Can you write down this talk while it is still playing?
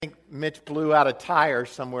I think Mitch blew out a tire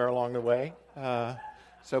somewhere along the way.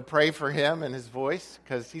 So pray for him and his voice,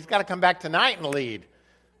 because he's got to come back tonight and lead.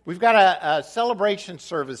 We've got a celebration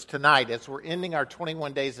service tonight as we're ending our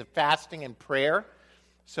 21 days of fasting and prayer.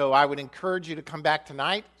 So I would encourage you to come back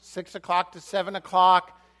tonight, 6 o'clock to 7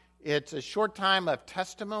 o'clock. It's a short time of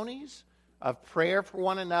testimonies, of prayer for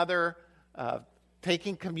one another,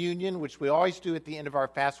 taking communion, which we always do at the end of our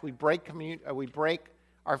fast. We break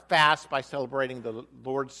our fast by celebrating the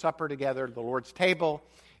Lord's Supper together, the Lord's table.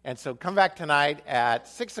 And so come back tonight at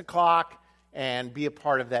 6 o'clock and be a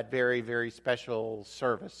part of that very, very special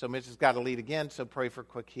service. So Mitch has got to lead again, so pray for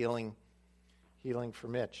quick healing for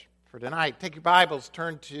Mitch. For tonight, take your Bibles,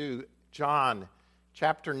 turn to John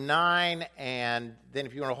chapter 9, and then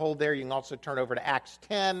if you want to hold there, you can also turn over to Acts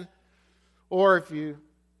 10. Or if you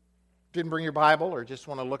didn't bring your Bible or just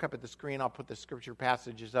want to look up at the screen, I'll put the scripture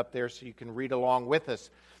passages up there so you can read along with us.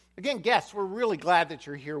 Again, guests, we're really glad that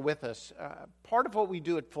you're here with us. Part of what we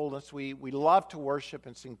do at Fullness, we love to worship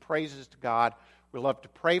and sing praises to God. We love to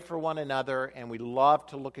pray for one another, and we love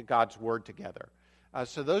to look at God's Word together.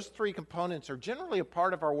 So those three components are generally a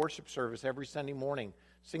part of our worship service every Sunday morning,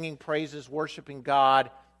 singing praises, worshiping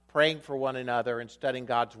God, praying for one another, and studying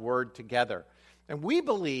God's Word together. And we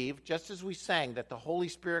believe, just as we sang, that the Holy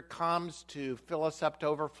Spirit comes to fill us up to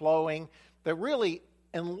overflowing, that really,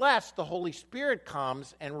 unless the Holy Spirit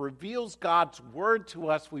comes and reveals God's Word to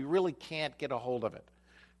us, we really can't get a hold of it.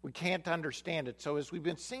 We can't understand it. So as we've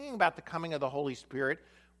been singing about the coming of the Holy Spirit,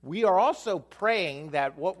 we are also praying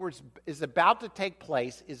that what is about to take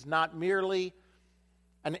place is not merely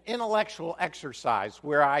an intellectual exercise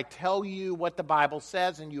where I tell you what the Bible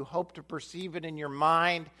says and you hope to perceive it in your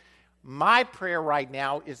mind. My prayer right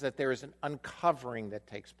now is that there is an uncovering that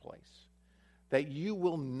takes place, that you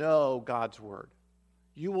will know God's Word.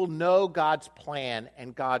 You will know God's plan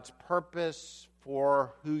and God's purpose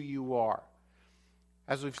for who you are.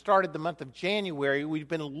 As we've started the month of January, we've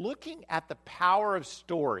been looking at the power of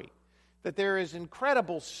story, that there is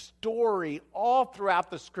incredible story all throughout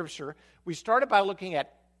the Scripture. We started by looking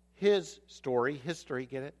at His story, history,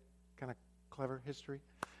 get it? Kind of clever, history?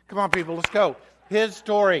 Come on, people, let's go. His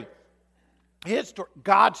story. His story,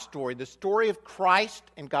 God's story, the story of Christ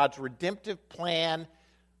and God's redemptive plan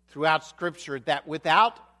throughout Scripture, that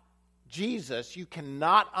without Jesus, you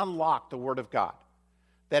cannot unlock the Word of God.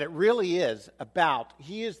 That it really is about,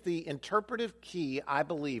 He is the interpretive key, I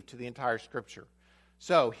believe, to the entire Scripture.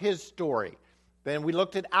 So, His story. Then we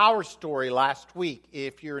looked at our story last week.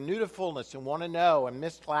 If you're new to Fullness and want to know, and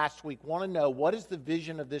missed last week, want to know what is the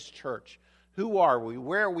vision of this church? Who are we?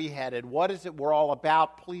 Where are we headed? What is it we're all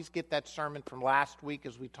about? Please get that sermon from last week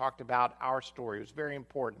as we talked about our story. It was very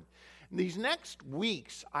important. In these next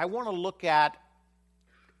weeks, I want to look at,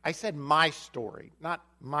 I said my story, not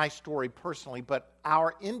my story personally, but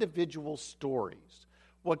our individual stories,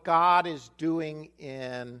 what God is doing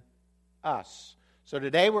in us. So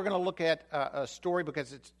today we're going to look at a story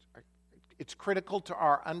because it's critical to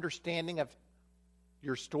our understanding of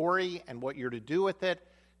your story and what you're to do with it.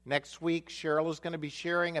 Next week, Cheryl is going to be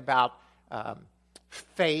sharing about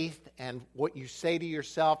faith and what you say to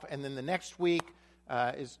yourself. And then the next week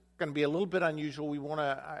is going to be a little bit unusual.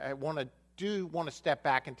 I want to step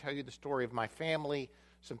back and tell you the story of my family,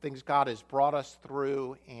 some things God has brought us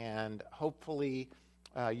through, and hopefully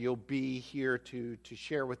you'll be here to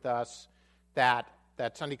share with us that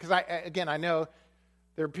Sunday. Because I know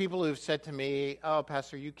there are people who've said to me, "Oh,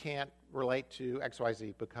 Pastor, you can't relate to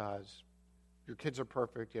XYZ because your kids are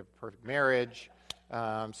perfect, you have a perfect marriage,"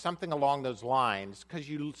 something along those lines, because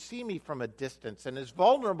you see me from a distance. And as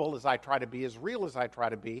vulnerable as I try to be, as real as I try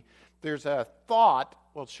to be, there's a thought,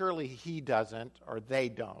 well, surely he doesn't or they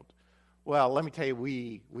don't. Well, let me tell you,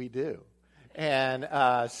 we do. And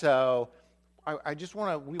so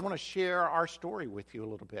we want to share our story with you a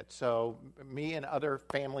little bit. So me and other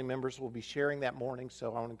family members will be sharing that morning,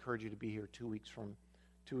 so I want to encourage you to be here 2 weeks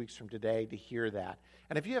from today to hear that.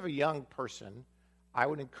 And if you have a young person, I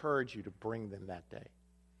would encourage you to bring them that day.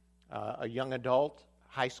 A young adult,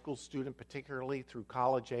 high school student particularly, through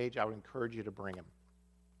college age, I would encourage you to bring them.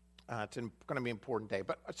 It's going to be an important day.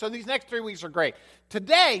 So these next 3 weeks are great.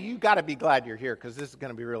 Today, you got to be glad you're here because this is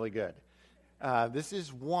going to be really good. This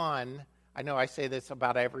is one, I know I say this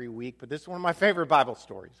about every week, but this is one of my favorite Bible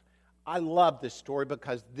stories. I love this story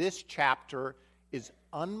because this chapter is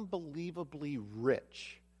unbelievably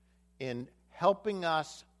rich in helping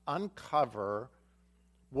us uncover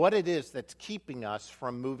what it is that's keeping us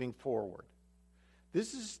from moving forward.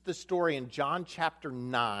 This is the story in John chapter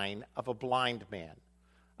 9 of a blind man,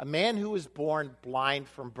 a man who was born blind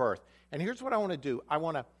from birth. And here's what I want to do. I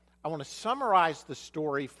want to summarize the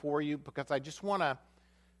story for you because I just want to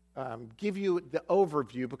give you the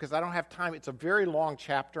overview because I don't have time. It's a very long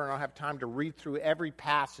chapter, and I don't have time to read through every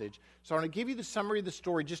passage. So I'm going to give you the summary of the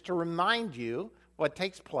story just to remind you what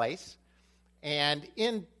takes place. And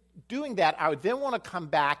in doing that, I would then want to come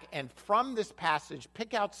back and from this passage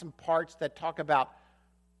pick out some parts that talk about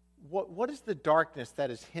what is the darkness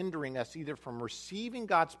that is hindering us either from receiving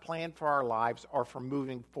God's plan for our lives or from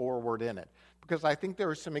moving forward in it. Because I think there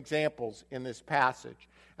are some examples in this passage.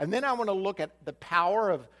 And then I want to look at the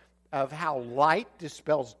power of how light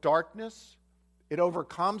dispels darkness. It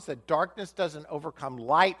overcomes, that darkness doesn't overcome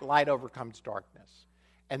light, light overcomes darkness.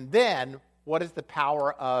 And then, what is the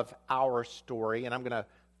power of our story? And I'm going to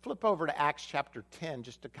flip over to Acts chapter 10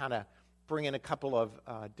 just to kind of bring in a couple of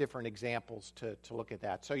different examples to look at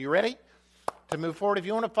that. So you ready to move forward? If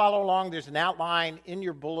you want to follow along, there's an outline in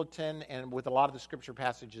your bulletin and with a lot of the scripture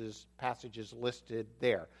passages listed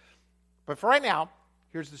there. But for right now,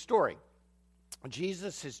 here's the story.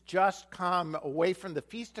 Jesus has just come away from the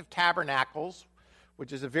Feast of Tabernacles,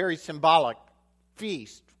 which is a very symbolic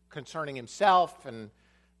feast concerning himself and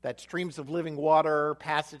that streams of living water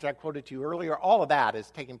passage I quoted to you earlier. All of that is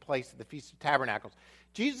taking place at the Feast of Tabernacles.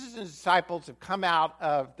 Jesus and his disciples have come out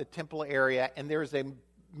of the temple area, and there's a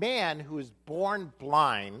man who is born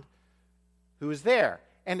blind who is there.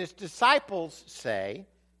 And his disciples say,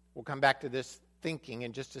 we'll come back to this thinking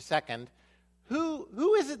in just a second,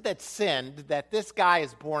 who is it that sinned that this guy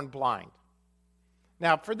is born blind?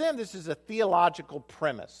 Now, for them, this is a theological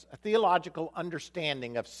premise, a theological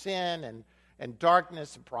understanding of sin and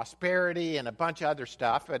darkness and prosperity and a bunch of other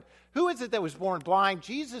stuff. But who is it that was born blind?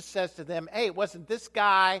 Jesus says to them, hey, it wasn't this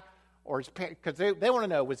guy or his parents, because they want to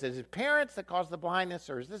know, was it his parents that caused the blindness,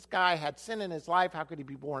 or is this guy had sin in his life? How could he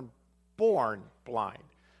be born blind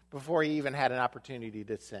before he even had an opportunity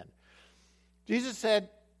to sin? Jesus said,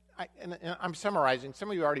 and I'm summarizing.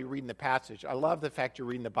 Some of you are already reading the passage. I love the fact you're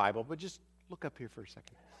reading the Bible, but just look up here for a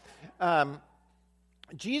second.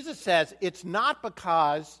 Jesus says it's not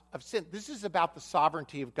because of sin. This is about the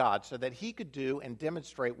sovereignty of God so that he could do and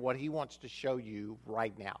demonstrate what he wants to show you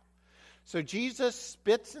right now. So Jesus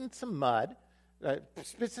spits in some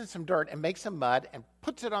dirt and makes some mud and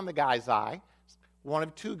puts it on the guy's eye. One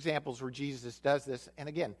of two examples where Jesus does this. And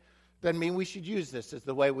again, doesn't mean we should use this as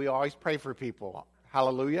the way we always pray for people.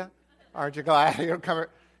 Hallelujah. Aren't you glad? You don't come,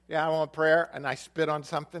 yeah, I want prayer, and I spit on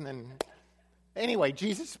something. And anyway,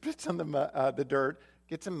 Jesus spits on the dirt,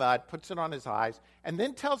 gets some mud, puts it on his eyes, and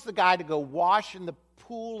then tells the guy to go wash in the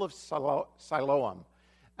pool of Siloam.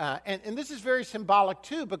 And this is very symbolic,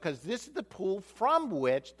 too, because this is the pool from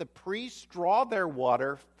which the priests draw their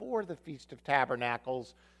water for the Feast of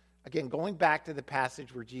Tabernacles. Again, going back to the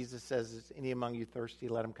passage where Jesus says, is any among you thirsty,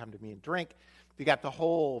 let him come to me and drink. You got the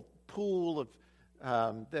whole pool of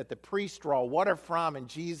that the priests draw water from, and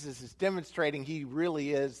Jesus is demonstrating he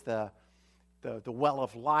really is the well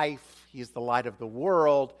of life. He is the light of the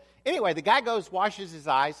world. Anyway, the guy goes, washes his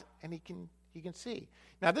eyes, and he can see.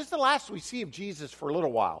 Now, this is the last we see of Jesus for a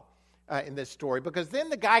little while in this story, because then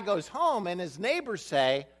the guy goes home, and his neighbors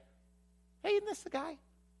say, hey, isn't this the guy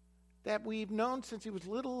that we've known since he was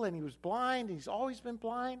little, and he was blind, and he's always been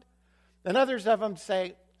blind? And others of them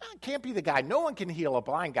say, it can't be the guy. No one can heal a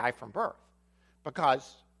blind guy from birth,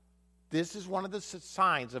 because this is one of the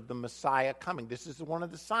signs of the Messiah coming. This is one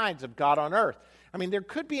of the signs of God on earth. I mean, there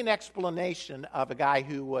could be an explanation of a guy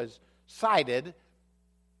who was sighted,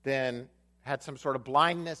 then had some sort of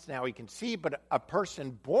blindness, now he can see, but a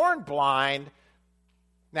person born blind,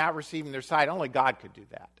 now receiving their sight, only God could do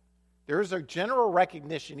that. There is a general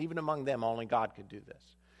recognition, even among them, only God could do this.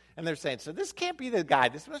 And they're saying, so this can't be the guy.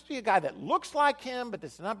 This must be a guy that looks like him, but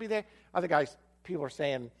this not be there. Other guys, people are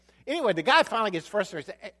saying, anyway, the guy finally gets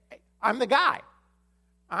frustrated. Hey, I'm the guy.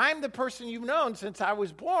 I'm the person you've known since I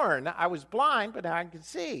was born. I was blind, but now I can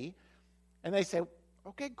see. And they say,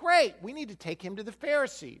 okay, great. We need to take him to the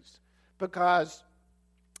Pharisees because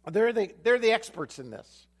they're the experts in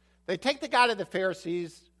this. They take the guy to the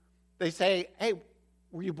Pharisees. They say, hey,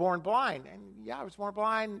 were you born blind? And yeah, I was born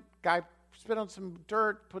blind. Guy spit on some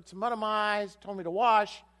dirt, put some mud on my eyes, told me to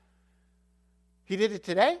wash. He did it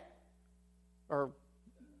today? Or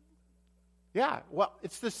yeah, well,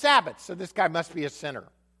 it's the Sabbath, so this guy must be a sinner.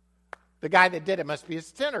 The guy that did it must be a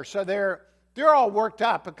sinner. So they're all worked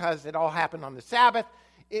up because it all happened on the Sabbath.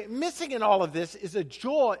 Missing in all of this is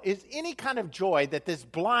any kind of joy that this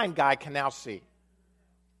blind guy can now see.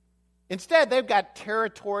 Instead, they've got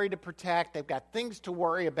territory to protect. They've got things to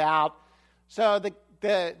worry about. So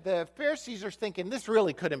the Pharisees are thinking this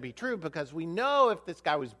really couldn't be true because we know if this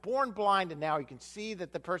guy was born blind and now he can see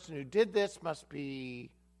that the person who did this must be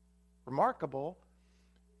remarkable.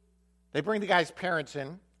 They bring the guy's parents in.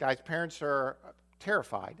 The guy's parents are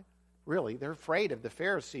terrified, really. They're afraid of the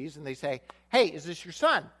Pharisees, and they say, hey, is this your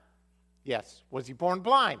son? Yes. Was he born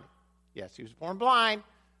blind? Yes, he was born blind.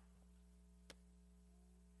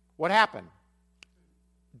 What happened?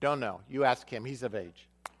 Don't know. You ask him. He's of age.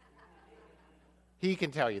 He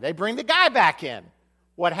can tell you. They bring the guy back in.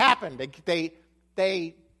 What happened?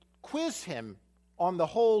 They quiz him on the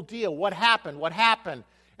whole deal. What happened? What happened?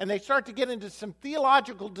 And they start to get into some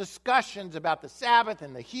theological discussions about the Sabbath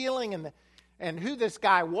and the healing and who this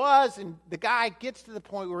guy was. And the guy gets to the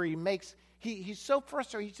point where he's so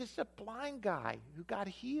frustrated. He's just a blind guy who got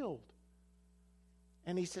healed.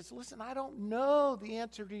 And he says, listen, I don't know the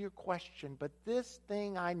answer to your question, but this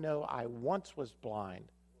thing I know, I once was blind,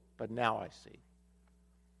 but now I see.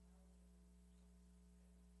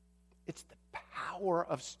 It's the power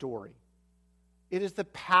of story. It is the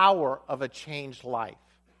power of a changed life.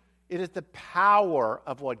 It is the power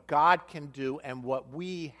of what God can do and what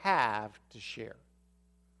we have to share.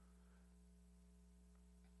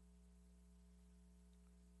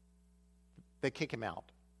 They kick him out.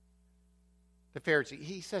 The Pharisee,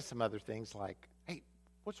 he says some other things like, hey,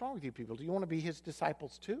 what's wrong with you people? Do you want to be his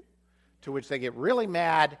disciples too? To which they get really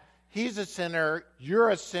mad. He's a sinner.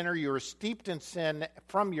 You're a sinner. You're steeped in sin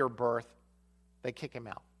from your birth. They kick him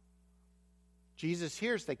out. Jesus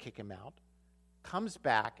hears they kick him out, comes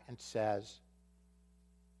back and says,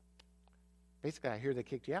 basically, I hear they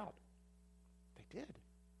kicked you out. They did.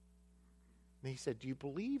 And he said, do you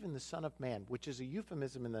believe in the Son of Man, which is a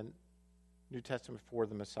euphemism in the New Testament for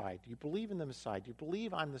the Messiah? Do you believe in the Messiah? Do you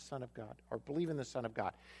believe I'm the Son of God, or believe in the Son of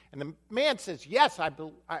God? And the man says, yes, I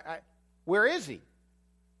where is he?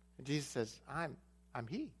 And Jesus says, I'm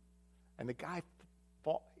he. And the guy,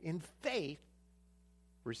 in faith,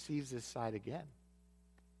 receives his sight again.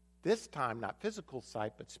 This time, not physical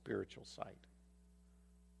sight, but spiritual sight.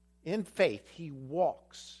 In faith, he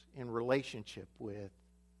walks in relationship with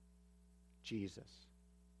Jesus.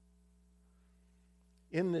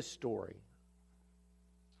 In this story,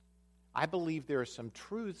 I believe there are some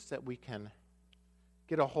truths that we can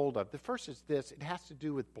get a hold of. The first is this. It has to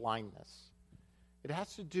do with blindness. It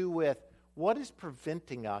has to do with what is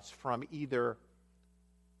preventing us from either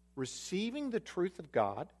receiving the truth of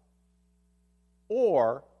God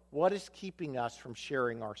or what is keeping us from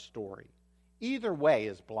sharing our story. Either way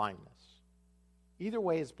is blindness. Either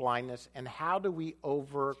way is blindness, and how do we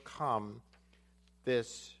overcome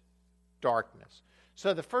this darkness?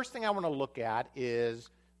 So the first thing I want to look at is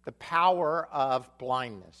the power of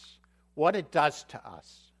blindness, what it does to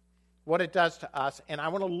us. What it does to us. And I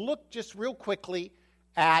want to look just real quickly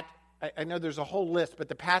at, I know there's a whole list, but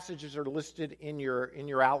the passages are listed in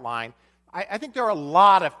your outline. I think there are a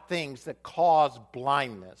lot of things that cause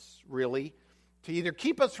blindness, really, to either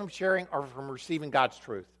keep us from sharing or from receiving God's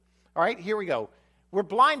truth. All right, here we go. We're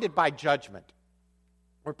blinded by judgment.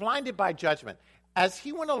 We're blinded by judgment. As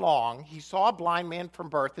he went along, he saw a blind man from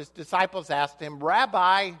birth. His disciples asked him,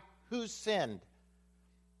 Rabbi, who sinned?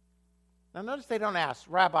 Now notice they don't ask,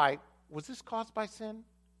 Rabbi, was this caused by sin?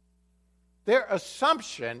 Their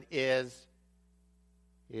assumption is,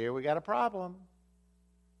 here we got a problem.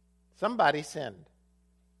 Somebody sinned.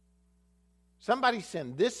 Somebody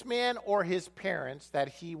sinned. This man or his parents, that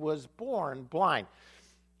he was born blind.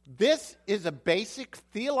 This is a basic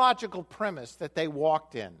theological premise that they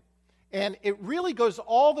walked in. And it really goes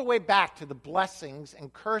all the way back to the blessings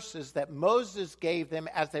and curses that Moses gave them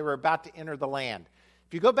as they were about to enter the land.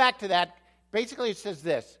 If you go back to that, basically it says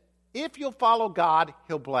this: if you'll follow God,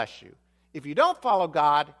 he'll bless you. If you don't follow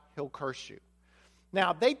God, he'll curse you.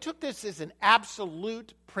 Now, they took this as an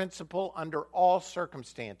absolute principle under all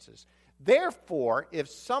circumstances. Therefore, if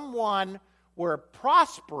someone were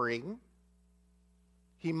prospering,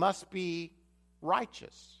 he must be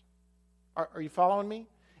righteous. Are you following me?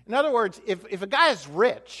 In other words, if a guy is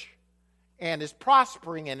rich and is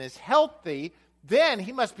prospering and is healthy, then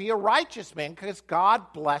he must be a righteous man because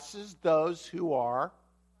God blesses those who are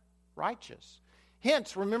righteous.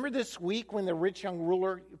 Hence, remember this week when the rich young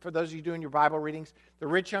ruler, for those of you doing your Bible readings, the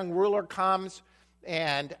rich young ruler comes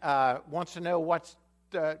and wants to know what's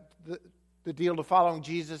the deal to following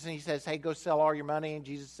Jesus, and he says, hey, go sell all your money. And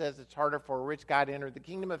Jesus says it's harder for a rich guy to enter the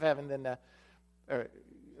kingdom of heaven than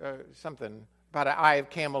something about an eye of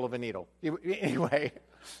camel of a needle. Anyway,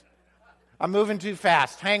 I'm moving too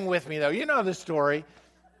fast. Hang with me, though. You know the story.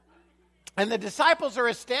 And the disciples are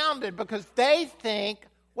astounded because they think,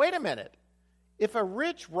 wait a minute, if a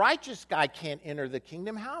rich, righteous guy can't enter the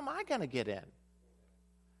kingdom, how am I going to get in?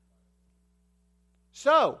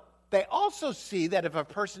 So, they also see that if a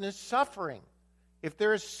person is suffering, if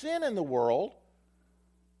there is sin in the world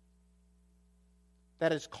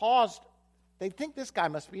that has caused, they think this guy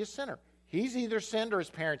must be a sinner. He's either sinned or his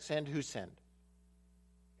parents sinned. Who sinned?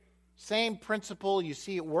 Same principle you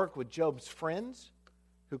see at work with Job's friends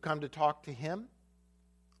who come to talk to him.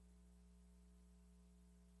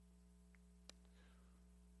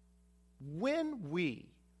 When we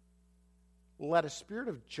let a spirit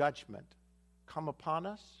of judgment come upon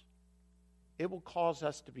us, it will cause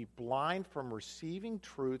us to be blind from receiving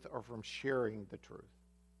truth or from sharing the truth.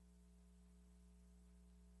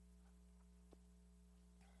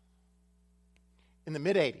 In the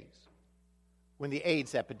mid-'80s, when the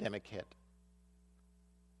AIDS epidemic hit,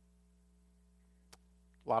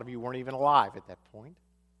 a lot of you weren't even alive at that point,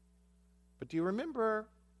 but do you remember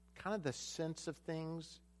kind of the sense of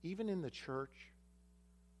things, even in the church?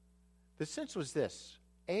 The sense was this: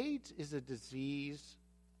 AIDS is a disease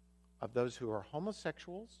of those who are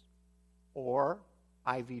homosexuals or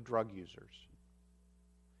IV drug users.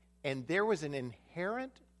 And there was an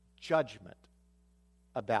inherent judgment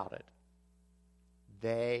about it.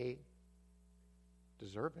 They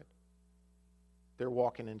deserve it. They're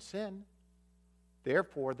walking in sin.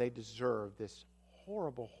 Therefore, they deserve this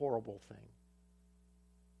horrible, horrible thing.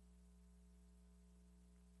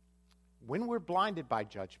 When we're blinded by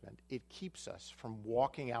judgment, it keeps us from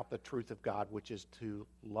walking out the truth of God, which is to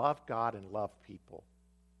love God and love people.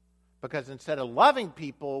 Because instead of loving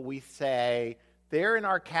people, we say they're in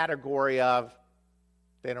our category of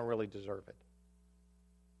they don't really deserve it.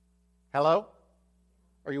 Hello?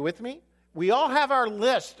 Are you with me? We all have our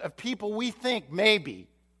list of people we think maybe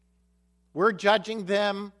we're judging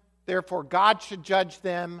them, therefore God should judge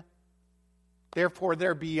them, therefore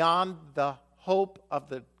they're beyond the hope of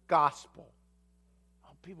the gospel.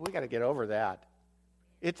 Oh, people, we got to get over that.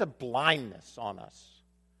 It's a blindness on us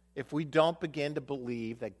if we don't begin to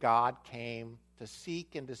believe that God came to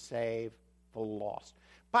seek and to save the lost.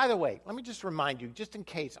 By the way, let me just remind you, just in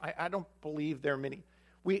case, I don't believe there are many.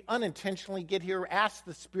 We unintentionally get here, ask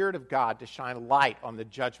the Spirit of God to shine light on the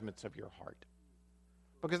judgments of your heart.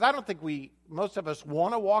 Because I don't think most of us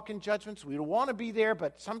want to walk in judgments. We don't want to be there,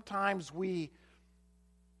 but sometimes we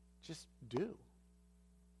just do.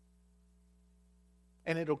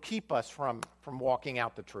 And it'll keep us from walking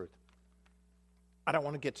out the truth. I don't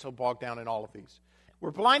want to get so bogged down in all of these.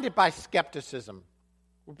 We're blinded by skepticism.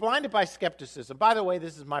 We're blinded by skepticism. By the way,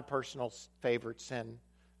 this is my personal favorite sin.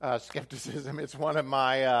 Skepticism. It's one of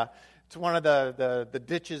my. It's one of the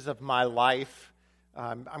ditches of my life.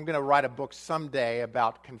 I'm going to write a book someday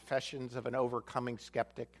about confessions of an overcoming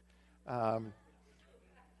skeptic.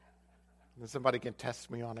 Somebody can test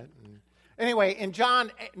me on it. Anyway, in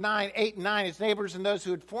John 8 and 9, his neighbors and those who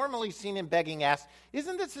had formerly seen him begging asked,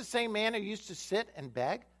 "Isn't this the same man who used to sit and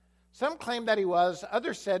beg?" Some claimed that he was.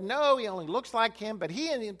 Others said, "No, he only looks like him." But he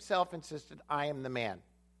himself insisted, "I am the man."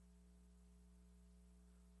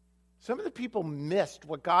 Some of the people missed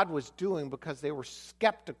what God was doing because they were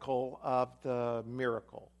skeptical of the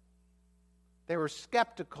miracle. They were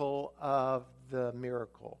skeptical of the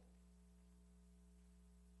miracle.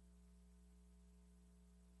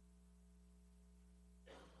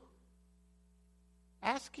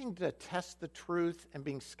 Asking to test the truth and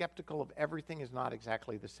being skeptical of everything is not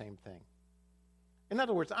exactly the same thing. In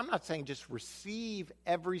other words, I'm not saying just receive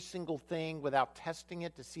every single thing without testing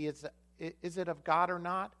it to see is it of God or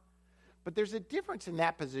not. But there's a difference in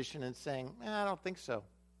that position and saying, I don't think so.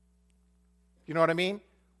 You know what I mean?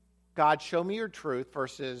 God, show me your truth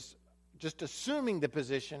versus just assuming the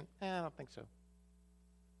position, I don't think so.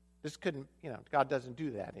 This couldn't, God doesn't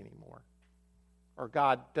do that anymore. Or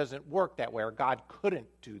God doesn't work that way, or God couldn't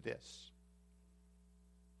do this.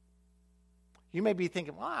 You may be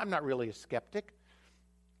thinking, well, I'm not really a skeptic.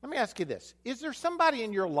 Let me ask you this. Is there somebody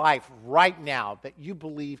in your life right now that you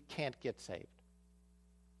believe can't get saved?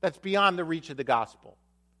 That's beyond the reach of the gospel.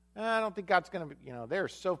 I don't think God's going to, they're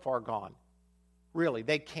so far gone. Really,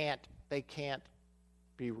 they can't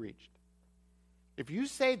be reached. If you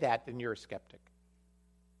say that, then you're a skeptic.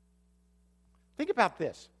 Think about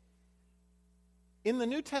this. In the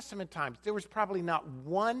New Testament times, there was probably not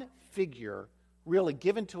one figure really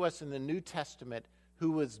given to us in the New Testament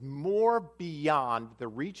who was more beyond the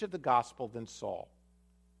reach of the gospel than Saul.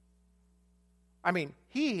 I mean,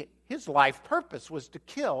 his life purpose was to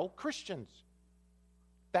kill Christians.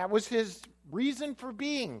 That was his reason for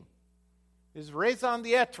being. His raison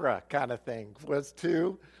d'etre kind of thing was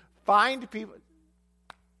to find people.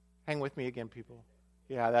 Hang with me again, people.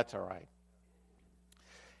 Yeah, that's all right.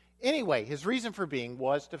 Anyway, his reason for being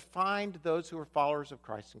was to find those who were followers of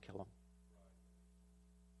Christ and kill them.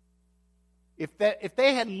 If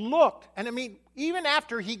they had looked, and I mean, even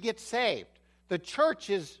after he gets saved, the church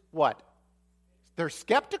is what? They're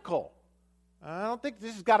skeptical. I don't think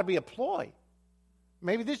this has got to be a ploy.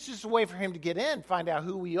 Maybe this is just a way for him to get in, find out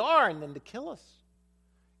who we are, and then to kill us.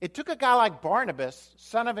 It took a guy like Barnabas,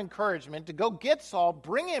 son of encouragement, to go get Saul,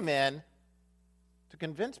 bring him in, to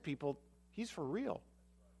convince people he's for real.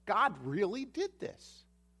 God really did this.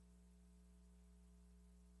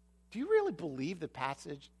 Do you really believe the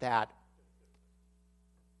passage that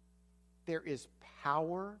there is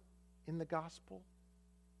power in the gospel?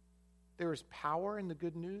 There is power in the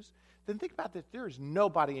good news? Then think about this. There is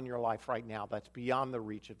nobody in your life right now that's beyond the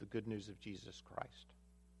reach of the good news of Jesus Christ.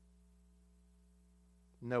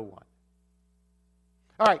 No one.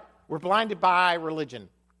 All right, we're blinded by religion.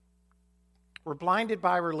 We're blinded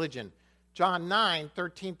by religion. John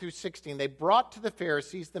 9:13 through 16. They brought to the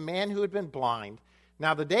Pharisees the man who had been blind.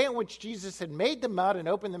 Now the day on which Jesus had made the mud and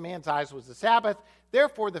opened the man's eyes was the Sabbath.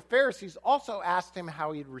 Therefore the Pharisees also asked him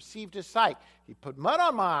how he had received his sight. He put mud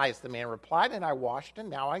on my eyes, the man replied, and I washed, and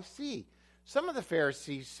now I see. Some of the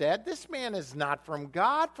Pharisees said, this man is not from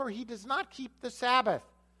God, for he does not keep the Sabbath.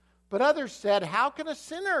 But others said, how can a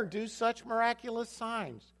sinner do such miraculous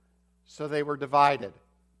signs? So they were divided.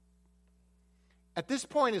 At this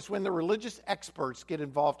point is when the religious experts get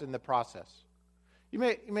involved in the process. You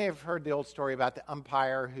may have heard the old story about the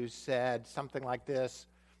umpire who said something like this.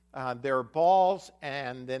 There are balls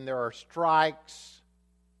and then there are strikes,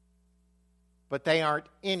 but they aren't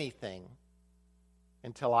anything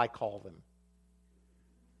until I call them.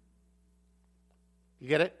 You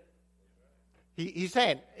get it? He's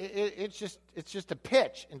saying it's just a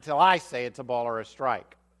pitch until I say it's a ball or a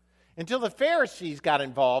strike. Until the Pharisees got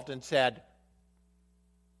involved and said,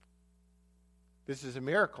 this is a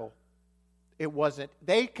miracle. It wasn't.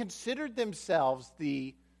 They considered themselves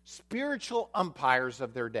the spiritual umpires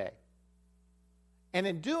of their day. And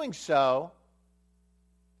in doing so,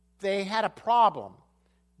 they had a problem.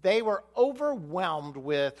 They were overwhelmed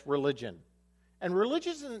with religion. And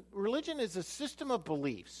religion is a system of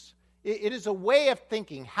beliefs. It is a way of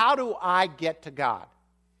thinking. How do I get to God?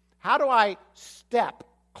 How do I step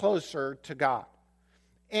closer to God?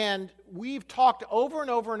 And we've talked over and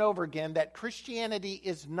over and over again that Christianity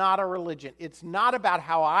is not a religion. It's not about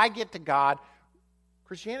how I get to God.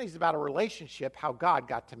 Christianity is about a relationship, how God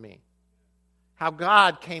got to me. How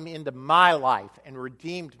God came into my life and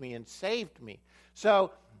redeemed me and saved me.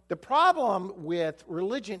 So the problem with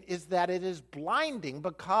religion is that it is blinding,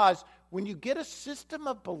 because when you get a system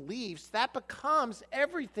of beliefs, that becomes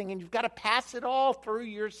everything, and you've got to pass it all through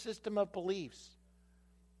your system of beliefs.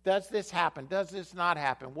 Does this happen? Does this not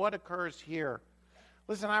happen? What occurs here?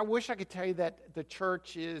 Listen, I wish I could tell you that the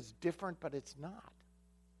church is different, but it's not.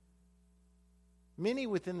 Many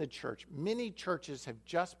within the church, many churches have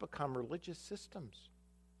just become religious systems.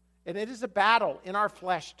 And it is a battle in our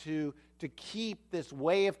flesh to keep this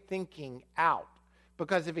way of thinking out.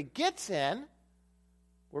 Because if it gets in,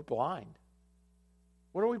 we're blind.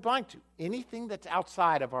 What are we blind to? Anything that's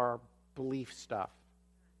outside of our belief stuff.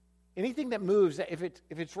 Anything that moves, if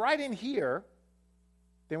it's right in here,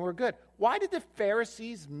 then we're good. Why did the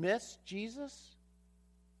Pharisees miss Jesus?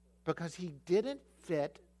 Because he didn't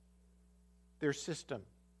fit their system.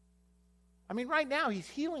 I mean, right now he's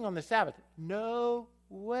healing on the Sabbath. No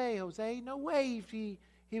way, Jose. No way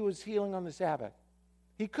he was healing on the Sabbath.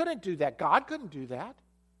 He couldn't do that. God couldn't do that.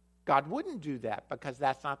 God wouldn't do that, because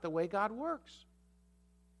that's not the way God works.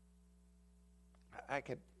 I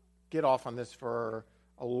could get off on this for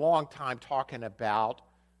a long time talking about,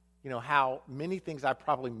 how many things I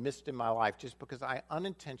probably missed in my life just because I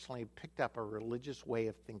unintentionally picked up a religious way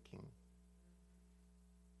of thinking.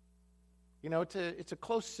 It's a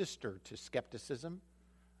close sister to skepticism.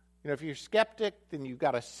 If you're skeptic, then you've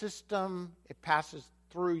got a system. It passes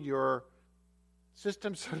through your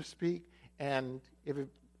system, so to speak, and if it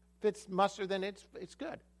fits muster, then it's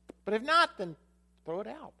good. But if not, then throw it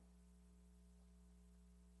out.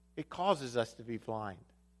 It causes us to be blind.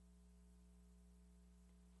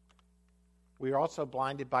 We are also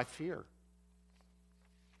blinded by fear.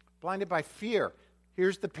 Blinded by fear.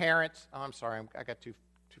 Here's the parents. Oh, I'm sorry. I got too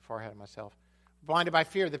far ahead of myself. Blinded by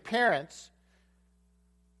fear. The parents.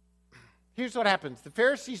 Here's what happens. The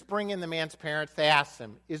Pharisees bring in the man's parents. They ask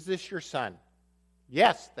them, is this your son?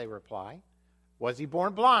 Yes, they reply. Was he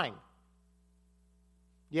born blind?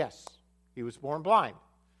 Yes, he was born blind.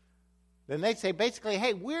 Then they say basically,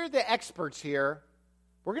 hey, we're the experts here.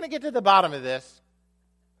 We're going to get to the bottom of this.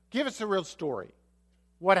 Give us a real story.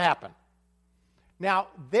 What happened? Now,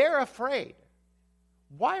 they're afraid.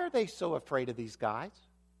 Why are they so afraid of these guys?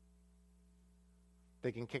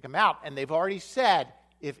 They can kick them out. And they've already said,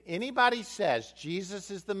 if anybody says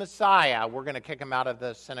Jesus is the Messiah, we're going to kick him out of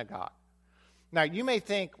the synagogue. Now, you may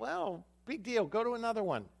think, well, big deal, go to another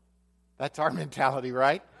one. That's our mentality,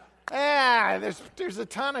 right? There's a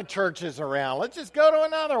ton of churches around. Let's just go to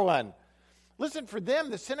another one. Listen, for them,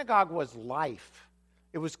 the synagogue was life.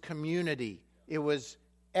 It was community. It was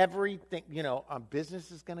everything.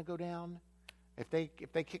 Business is going to go down. If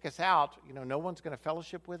they kick us out, no one's going to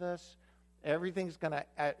fellowship with us. Everything's going to,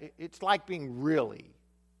 it's like being really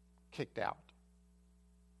kicked out.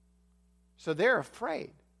 So they're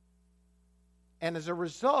afraid. And as a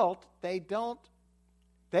result, they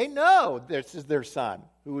know this is their son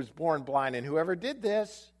who was born blind, and whoever did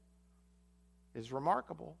this is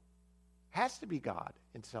remarkable. Has to be God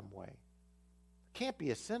in some way. Can't be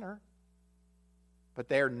a sinner. But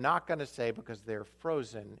they're not going to say because they're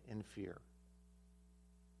frozen in fear.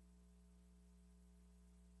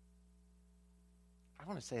 I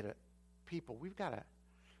want to say to people,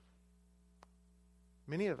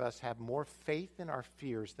 many of us have more faith in our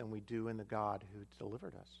fears than we do in the God who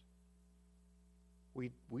delivered us.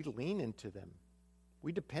 We lean into them.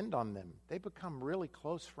 We depend on them. They become really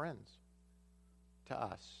close friends to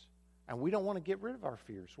us. And we don't want to get rid of our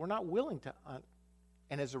fears. We're not willing to.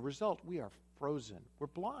 And as a result, we are frozen. We're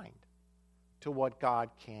blind to what God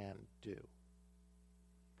can do.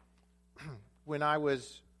 When I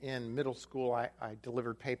was in middle school, I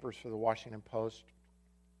delivered papers for the Washington Post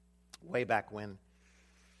way back when.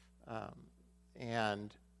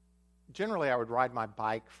 And generally, I would ride my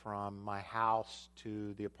bike from my house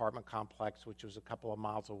to the apartment complex, which was a couple of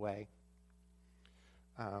miles away.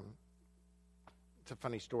 It's a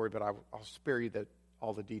funny story, but I'll spare you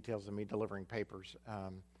all the details of me delivering papers.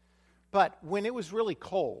 But when it was really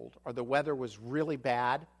cold or the weather was really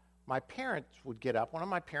bad, my parents would get up. One of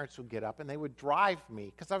my parents would get up, and they would drive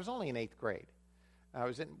me, because I was only in 8th grade. I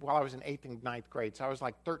was in 8th and 9th grade, so I was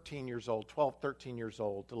like 13 years old, 12, 13 years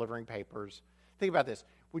old, delivering papers. Think about this.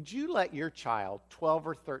 Would you let your child, 12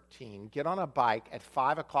 or 13, get on a bike at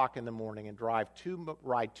 5 o'clock in the morning and ride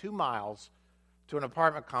 2 miles to an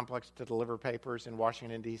apartment complex to deliver papers in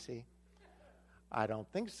Washington, D.C.? I don't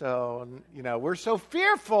think so. We're so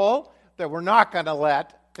fearful that we're not going to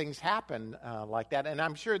let things happen like that. And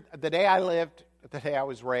I'm sure the day I lived, the day I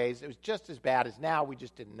was raised, it was just as bad as now. We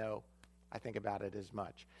just didn't know, I think, about it as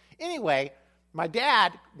much. Anyway, my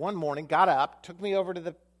dad one morning got up, took me over to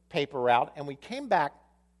the paper route, and we came back,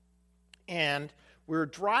 and we were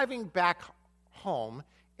driving back home,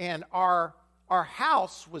 and our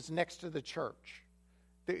house was next to the church.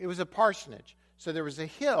 It was a parsonage. So there was a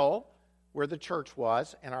hill where the church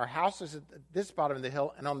was, and our house was at this bottom of the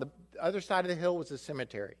hill, and on the other side of the hill was a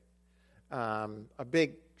cemetery, a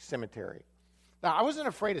big cemetery. Now, I wasn't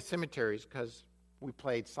afraid of cemeteries because we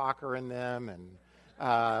played soccer in them,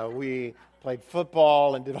 and we played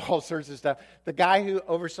football and did all sorts of stuff. The guy who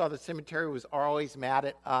oversaw the cemetery was always mad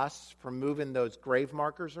at us for moving those grave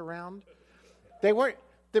markers around.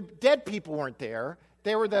 The dead people weren't there.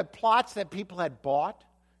 They were the plots that people had bought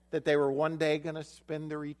that they were one day going to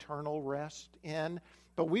spend their eternal rest in.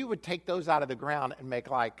 But we would take those out of the ground and make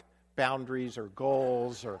like boundaries or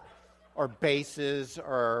goals or bases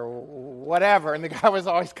or whatever. And the guy was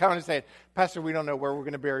always coming and saying, Pastor, we don't know where we're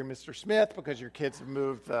going to bury Mr. Smith because your kids have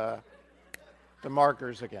moved the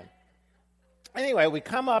markers again. Anyway, we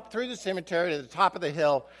come up through the cemetery to the top of the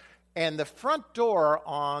hill, and the front door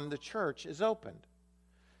on the church is opened.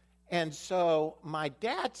 And so my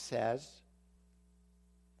dad says,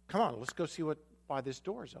 come on, let's go see why this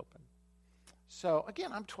door is open. So,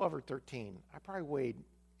 again, I'm 12 or 13. I probably weighed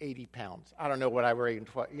 80 pounds. I don't know what I weighed in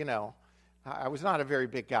 12. I was not a very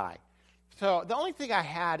big guy. So the only thing I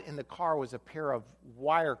had in the car was a pair of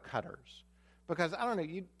wire cutters. Because, I don't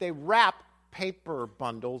know, they wrap paper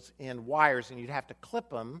bundles in wires, and you'd have to clip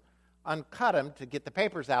them, uncut them to get the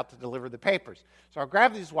papers out to deliver the papers. So I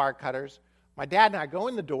grabbed these wire cutters. My dad and I go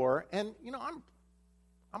in the door, and,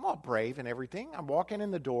 I'm all brave and everything. I'm walking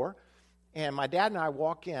in the door, and my dad and I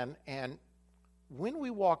walk in, and when we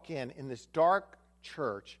walk in this dark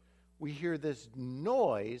church, we hear this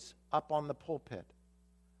noise up on the pulpit,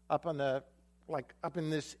 up in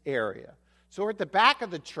this area. So we're at the back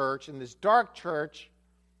of the church, in this dark church,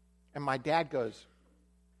 and my dad goes,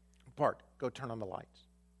 Bart, go turn on the lights.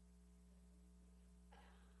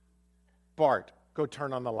 Bart, go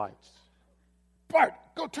turn on the lights. Bart,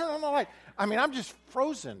 go turn on the light. I mean, I'm just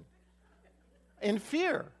frozen in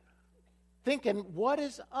fear, thinking, what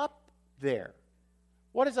is up there?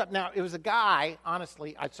 What is up? Now, it was a guy,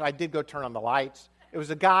 honestly, so I did go turn on the lights. It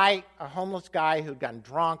was a homeless guy who'd gotten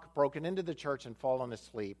drunk, broken into the church, and fallen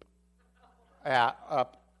asleep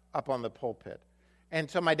up on the pulpit. And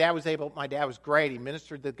so my dad was great. He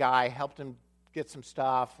ministered to the guy, helped him get some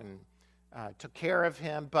stuff, and took care of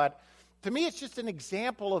him. But to me, it's just an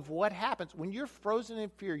example of what happens. When you're frozen in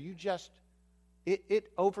fear, you just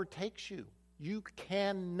it overtakes you. You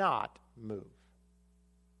cannot move.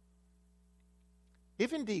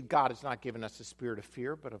 If indeed God has not given us a spirit of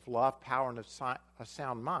fear, but of love, power, and of a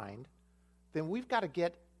sound mind, then we've got to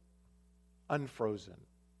get unfrozen.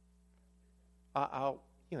 We got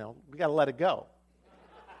to let it go.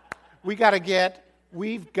 We've got to get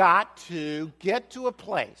to a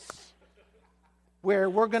place where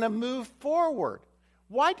we're going to move forward.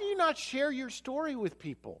 Why do you not share your story with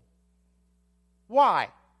people? Why?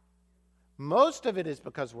 Most of it is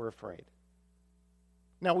because we're afraid.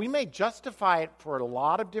 Now, we may justify it for a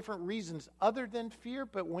lot of different reasons other than fear,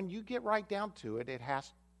 but when you get right down to it, it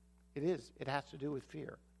has to do with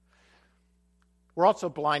fear. We're also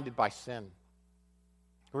blinded by sin.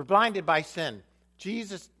 We're blinded by sin.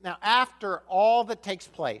 Now after all that takes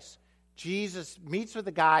place, Jesus meets with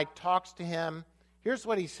the guy, talks to him. Here's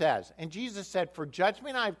what he says. And Jesus said, "For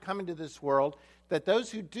judgment I have come into this world, that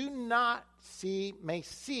those who do not see may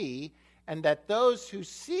see, and that those who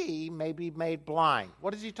see may be made blind."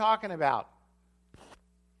 What is he talking about?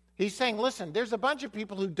 He's saying, listen, there's a bunch of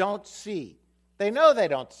people who don't see. They know they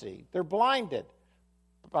don't see. They're blinded.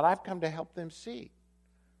 But I've come to help them see.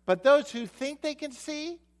 But those who think they can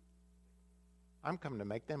see, I'm come to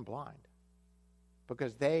make them blind.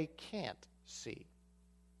 Because they can't see.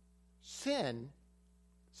 Sin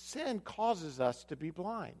causes us to be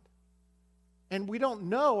blind. And we don't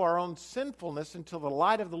know our own sinfulness until the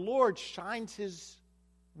light of the Lord shines His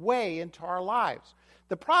way into our lives.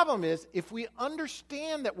 The problem is, if we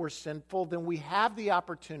understand that we're sinful, then we have the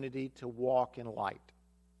opportunity to walk in light.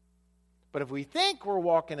 But if we think we're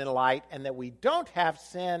walking in light and that we don't have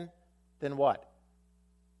sin, then what?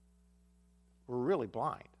 We're really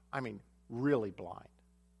blind. I mean, really blind.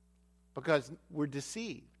 Because we're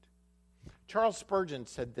deceived. Charles Spurgeon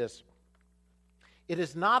said this: "It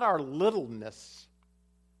is not our littleness.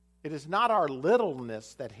 It is not our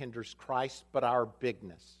littleness that hinders Christ, but our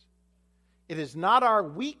bigness. It is not our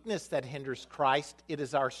weakness that hinders Christ, it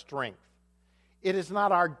is our strength. It is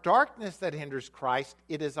not our darkness that hinders Christ,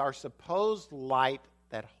 it is our supposed light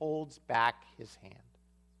that holds back His hand."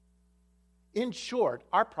 In short,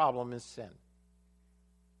 our problem is sin.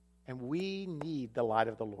 And we need the light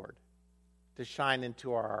of the Lord to shine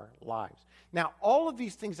into our lives. Now, all of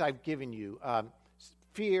these things I've given you,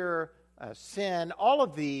 fear, sin, all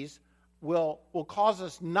of these will cause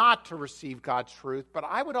us not to receive God's truth, but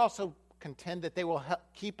I would also contend that they will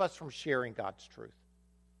keep us from sharing God's truth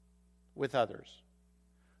with others.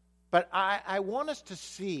 But I want us to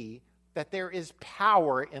see that there is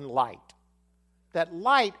power in light, that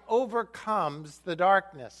light overcomes the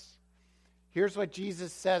darkness. Here's what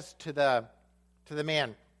Jesus says to the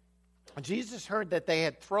man. Jesus heard that they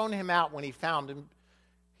had thrown him out when he found him.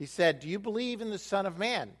 He said, "Do you believe in the Son of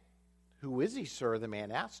Man?" "Who is he, sir?" the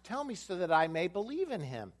man asked. "Tell me so that I may believe in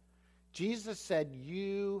him." Jesus said,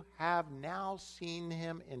 "You have now seen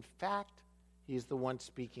him. In fact, he is the one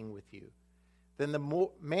speaking with you." Then the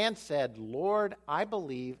man said, "Lord, I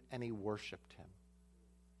believe," and he worshiped him.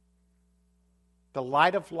 The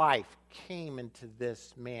light of life came into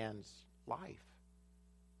this man's life.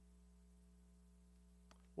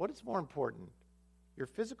 What is more important, your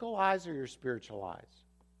physical eyes or your spiritual eyes?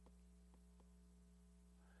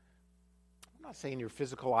 I'm not saying your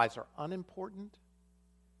physical eyes are unimportant,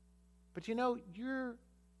 but you're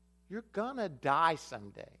gonna die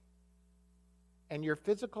someday. And your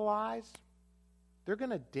physical eyes, they're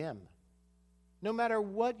gonna dim. No matter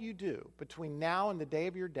what you do between now and the day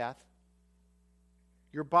of your death,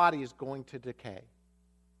 your body is going to decay.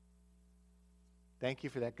 Thank you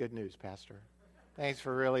for that good news, Pastor. Thanks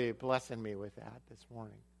for really blessing me with that this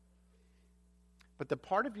morning. But the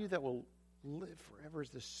part of you that will live forever is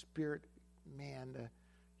the spirit man.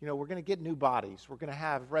 We're going to get new bodies. We're going to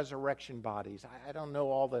have resurrection bodies. I don't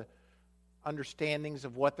know all the understandings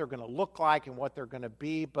of what they're going to look like and what they're going to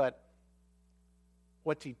be, but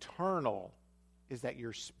what's eternal is that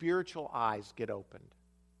your spiritual eyes get opened,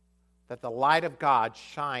 that the light of God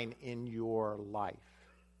shine in your life.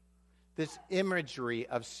 This imagery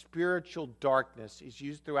of spiritual darkness is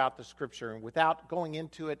used throughout the Scripture, and without going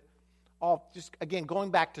into it,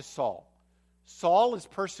 going back to Saul. Saul is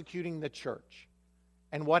persecuting the church.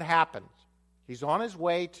 And what happens? He's on his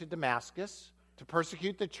way to Damascus to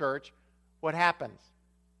persecute the church. What happens?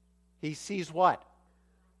 He sees what?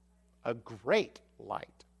 A great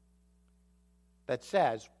light that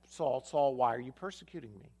says, "Saul, Saul, why are you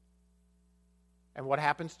persecuting me?" And what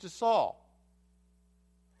happens to Saul?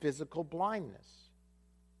 Physical blindness.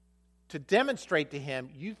 To demonstrate to him,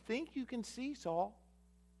 you think you can see, Saul,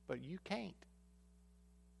 but you can't.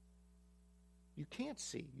 You can't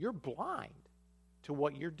see. You're blind to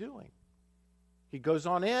what you're doing. He goes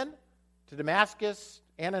on in to Damascus.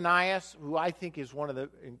 Ananias, who I think is one of the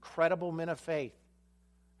incredible men of faith,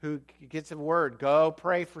 who gets a word, go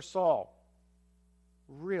pray for Saul.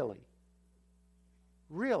 Really?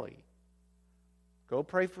 Really? Go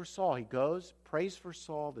pray for Saul. He goes, prays for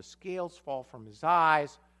Saul. The scales fall from his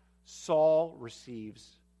eyes. Saul receives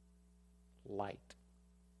light,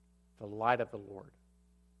 the light of the Lord.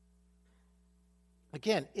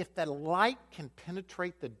 Again, if that light can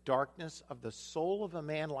penetrate the darkness of the soul of a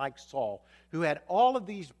man like Saul, who had all of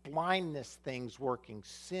these blindness things working,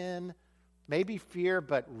 sin, maybe fear,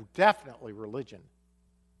 but definitely religion,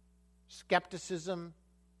 skepticism,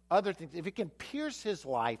 other things, if it can pierce his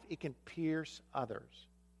life, it can pierce others.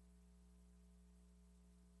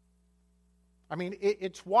 I mean,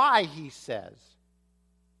 it's why he says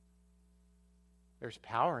there's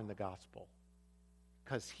power in the gospel,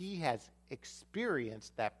 because he has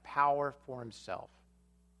experienced that power for himself.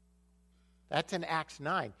 That's in Acts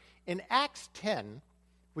 9. In Acts 10,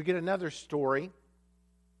 we get another story,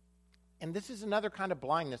 and this is another kind of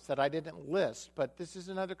blindness that I didn't list, but this is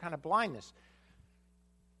another kind of blindness.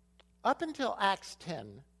 Up until Acts 10,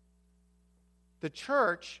 the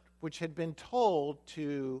church, which had been told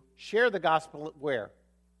to share the gospel where?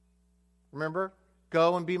 Remember?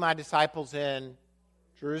 Go and be my disciples in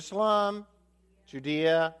Jerusalem,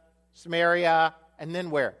 Judea, Samaria, and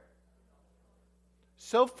then where?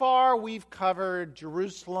 So far, we've covered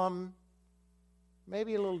Jerusalem,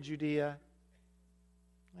 maybe a little Judea.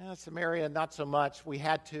 Samaria, not so much. We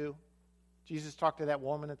had to. Jesus talked to that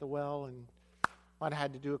woman at the well and might have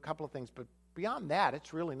had to do a couple of things. But beyond that,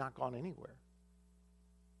 it's really not gone anywhere.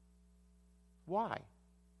 Why?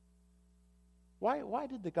 Why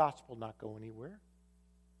did the gospel not go anywhere?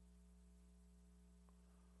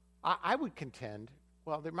 I would contend,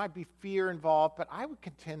 well, there might be fear involved, but I would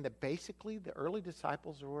contend that basically the early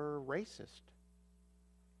disciples were racist.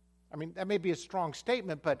 I mean, that may be a strong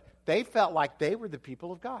statement, but they felt like they were the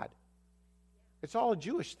people of God. It's all a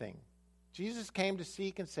Jewish thing. Jesus came to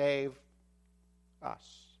seek and save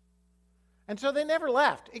us. And so they never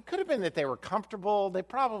left. It could have been that they were comfortable. They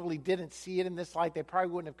probably didn't see it in this light. They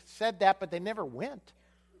probably wouldn't have said that, but they never went.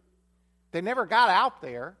 They never got out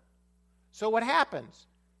there. So what happens?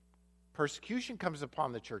 Persecution comes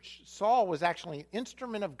upon the church. Saul was actually an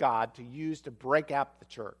instrument of God to use to break out the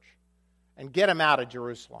church and get him out of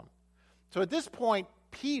Jerusalem. So at this point,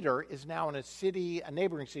 Peter is now in a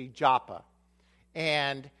neighboring city, Joppa.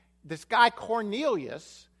 And this guy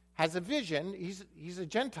Cornelius has a vision. He's a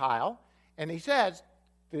Gentile. And he says,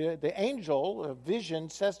 the angel of vision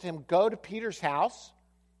says to him, go to Peter's house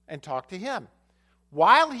and talk to him.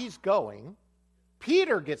 While he's going,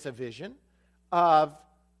 Peter gets a vision of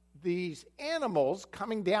these animals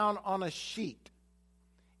coming down on a sheet.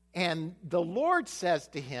 And the Lord says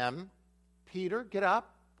to him, Peter, get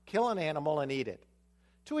up, kill an animal and eat it.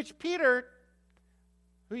 To which Peter,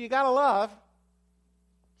 who you got to love,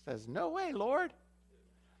 says, no way, Lord.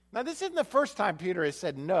 Now, this isn't the first time Peter has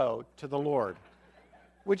said no to the Lord,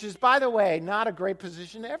 which is, by the way, not a great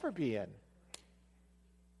position to ever be in.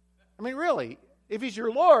 I mean, really, if he's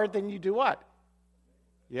your Lord, then you do what?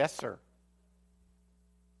 Yes, sir.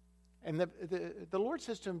 And the Lord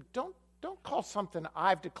says to him, don't call something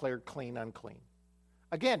I've declared clean unclean.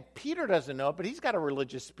 Again, Peter doesn't know it, but he's got a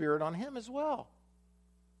religious spirit on him as well.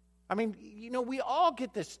 I mean, we all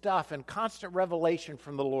get this stuff and constant revelation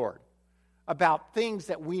from the Lord about things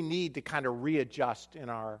that we need to kind of readjust in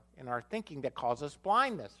our thinking that cause us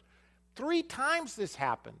blindness. 3 times this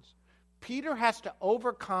happens. Peter has to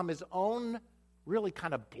overcome his own really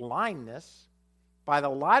kind of blindness by the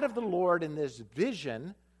light of the Lord in this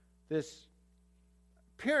vision, this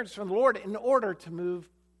appearance from the Lord, in order to move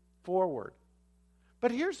forward.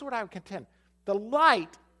 But here's what I would contend. The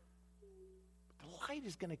light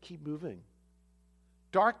is going to keep moving.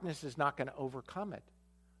 Darkness is not going to overcome it.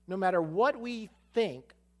 No matter what we think,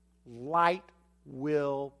 light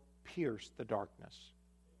will pierce the darkness.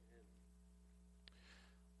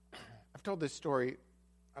 I've told this story,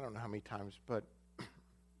 I don't know how many times, but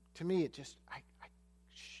to me it just, I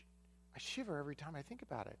shiver every time I think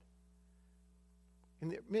about it. In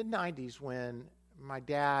the mid-90s, when my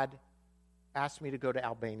dad asked me to go to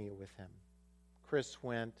Albania with him, Chris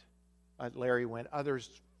went, Larry went,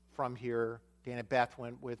 others from here, Dana Beth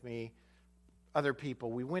went with me, other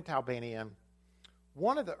people. We went to Albania.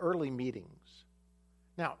 One of the early meetings.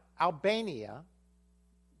 Now, Albania,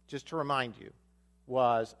 just to remind you,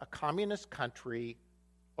 was a communist country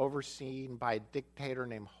overseen by a dictator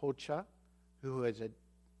named Hoxha, who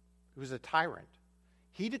was a tyrant.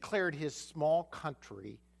 He declared his small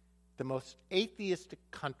country the most atheistic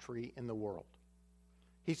country in the world.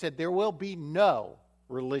 He said, there will be no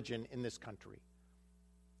religion in this country.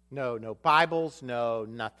 No Bibles, no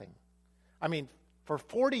nothing. I mean, for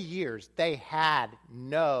 40 years, they had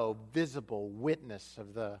no visible witness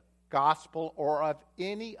of the gospel or of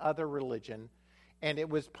any other religion, and it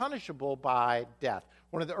was punishable by death.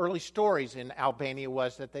 One of the early stories in Albania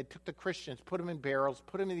was that they took the Christians, put them in barrels,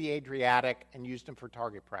 put them in the Adriatic, and used them for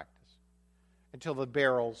target practice until the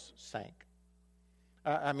barrels sank.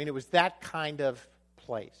 It was that kind of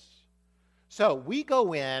place. So we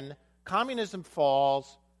go in, communism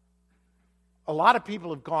falls. A lot of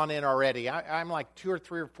people have gone in already. I'm like 2 or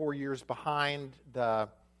 3 or 4 years behind the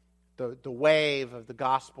wave of the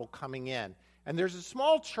gospel coming in. And there's a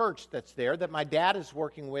small church that's there that my dad is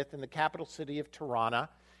working with in the capital city of Tirana.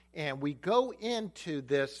 And we go into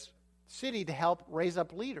this city to help raise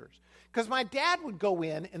up leaders. Because my dad would go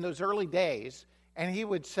in those early days, and he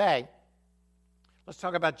would say, let's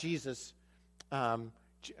talk about Jesus.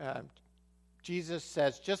 Jesus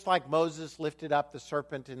says, just like Moses lifted up the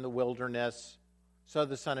serpent in the wilderness, so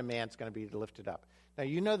the Son of Man's going to be lifted up. Now,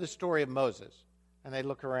 you know the story of Moses. And they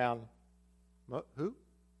look around, who?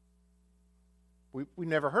 We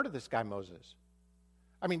never heard of this guy Moses.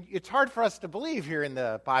 I mean, it's hard for us to believe here in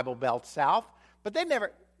the Bible Belt South, but they've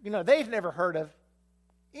never heard of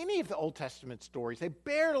any of the Old Testament stories. They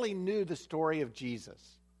barely knew the story of Jesus.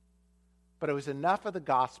 But it was enough of the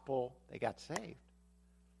gospel, they got saved.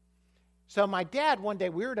 So my dad, one day,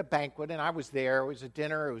 we were at a banquet, and I was there. It was a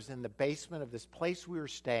dinner. It was in the basement of this place we were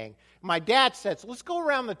staying. My dad said, so let's go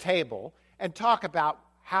around the table and talk about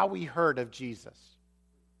how we heard of Jesus.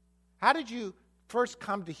 How did you first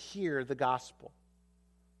come to hear the gospel?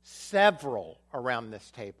 Several around this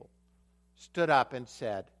table stood up and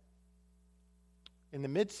said, in the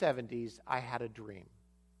mid-70s, I had a dream.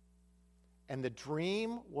 And the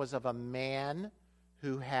dream was of a man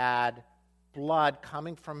who had blood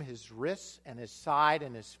coming from his wrists and his side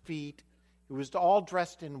and his feet. He was all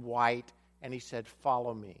dressed in white, and he said,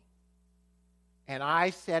 follow me. And I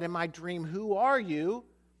said in my dream, who are you?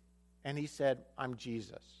 And he said, I'm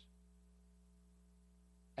Jesus.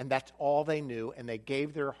 And that's all they knew, and they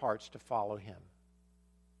gave their hearts to follow him.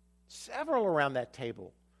 Several around that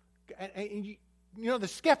table. And the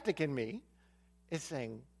skeptic in me is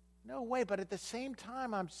saying, no way, but at the same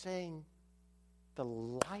time I'm saying, the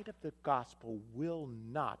light of the gospel will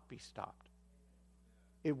not be stopped.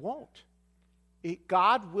 It won't.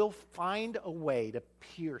 God will find a way to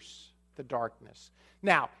pierce the darkness.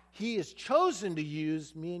 Now, he has chosen to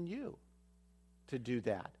use me and you to do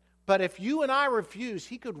that. But if you and I refuse,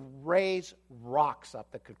 he could raise rocks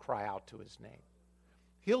up that could cry out to his name.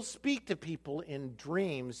 He'll speak to people in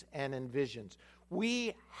dreams and in visions.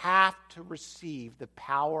 We have to receive the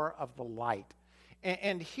power of the light.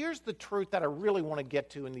 And here's the truth that I really want to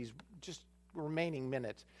get to in these just remaining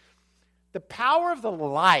minutes. The power of the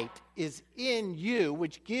light is in you,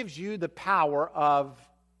 which gives you the power of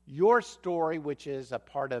your story, which is a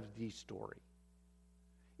part of the story.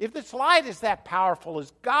 If this light is that powerful,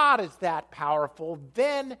 as God is that powerful,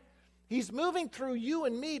 then he's moving through you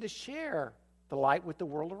and me to share the light with the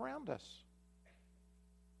world around us.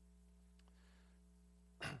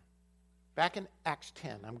 Back in Acts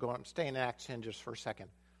 10, I'm staying in Acts 10 just for a second.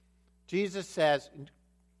 Jesus says,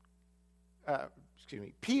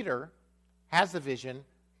 Peter has the vision,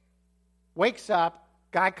 wakes up,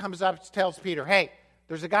 guy comes up, tells Peter, hey,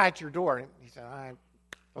 there's a guy at your door. And he said, all right,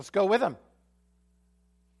 let's go with him.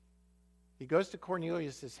 He goes to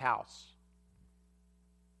Cornelius' house.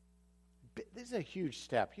 This is a huge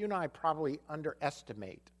step. You and I probably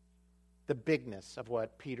underestimate the bigness of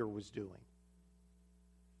what Peter was doing.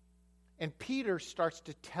 And Peter starts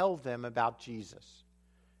to tell them about Jesus.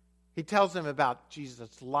 He tells them about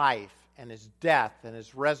Jesus' life and his death and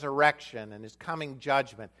his resurrection and his coming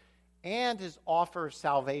judgment and his offer of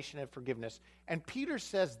salvation and forgiveness. And Peter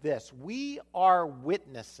says this, we are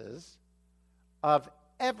witnesses of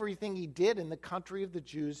everything he did in the country of the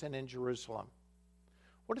Jews and in Jerusalem.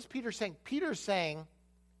 What is Peter saying? Peter's saying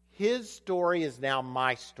his story is now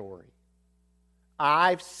my story.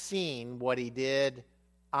 I've seen what he did.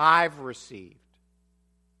 I've received.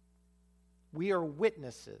 We are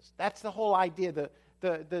witnesses. That's the whole idea.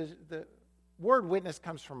 The word witness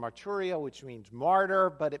comes from martyrio, which means martyr,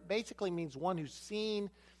 but it basically means one who's seen.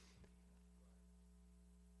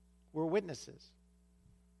 We're witnesses.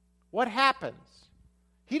 What happens?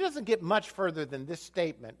 He doesn't get much further than this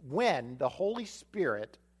statement when the Holy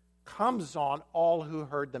Spirit comes on all who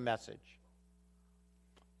heard the message.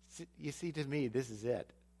 You see, to me, this is it.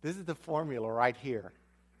 This is the formula right here.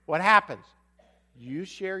 What happens? You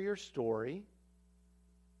share your story.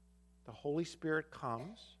 The Holy Spirit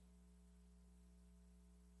comes.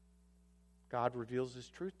 God reveals his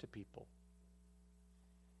truth to people.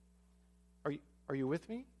 Are you with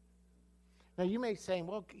me? Now you may say,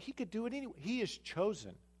 well, he could do it anyway. He has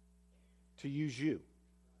chosen to use you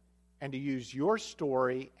and to use your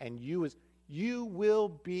story, and you will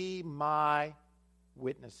be my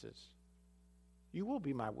witnesses. You will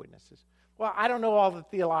be my witnesses. Well, I don't know all the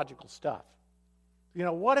theological stuff.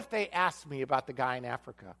 What if they asked me about the guy in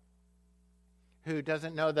Africa who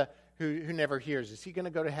doesn't know who never hears? Is he going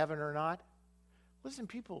to go to heaven or not? Listen,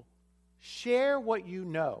 people, share what you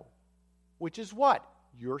know, which is what?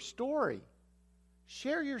 Your story.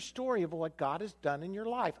 Share your story of what God has done in your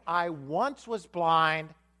life. I once was blind,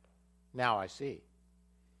 now I see.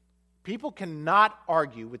 People cannot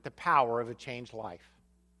argue with the power of a changed life.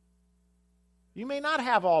 You may not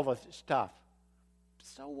have all the stuff.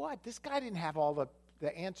 So what? This guy didn't have all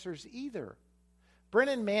the answers either.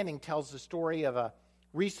 Brennan Manning tells the story of a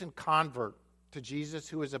recent convert to Jesus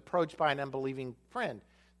who was approached by an unbelieving friend.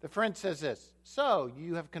 The friend says this, "So,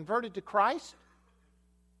 you have converted to Christ?"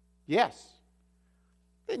 "Yes."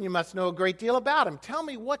 "Then you must know a great deal about him. Tell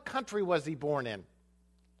me, what country was he born in?"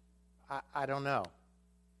 I don't know."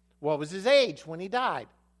 "What was his age when he died?"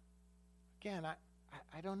 Again,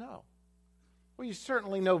 I don't know. "Well, you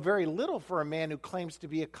certainly know very little for a man who claims to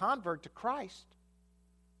be a convert to Christ."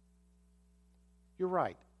 "You're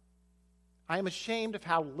right. I am ashamed of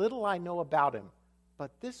how little I know about him,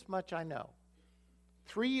 but this much I know.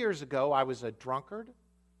 3 years ago, I was a drunkard.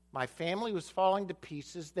 My family was falling to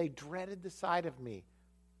pieces. They dreaded the sight of me.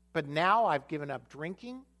 But now I've given up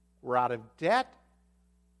drinking. We're out of debt.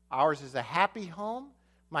 Ours is a happy home.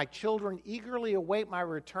 My children eagerly await my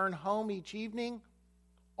return home each evening.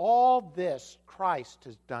 All this Christ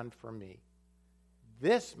has done for me.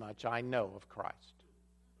 This much I know of Christ."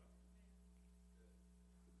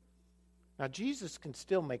 Now, Jesus can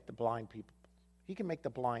still make the blind people. He can make the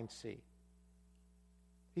blind see.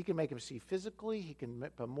 He can make them see physically,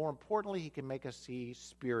 but more importantly, he can make us see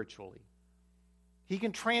spiritually. He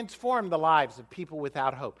can transform the lives of people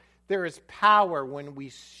without hope. There is power when we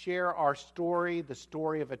share our story, the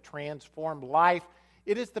story of a transformed life.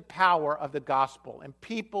 It is the power of the gospel. And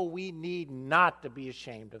people, we need not to be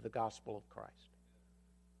ashamed of the gospel of Christ.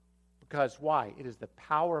 Because why? It is the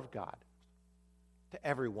power of God to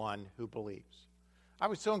everyone who believes. I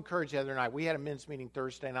was so encouraged the other night. We had a men's meeting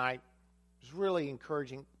Thursday night. It was really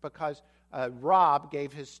encouraging because Rob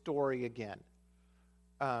gave his story again.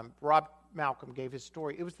 Rob Malcolm gave his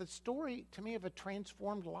story. It was the story, to me, of a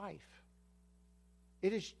transformed life.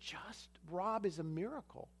 It is just, Rob is a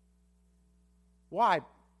miracle. Why?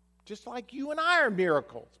 Just like you and I are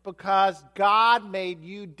miracles, because God made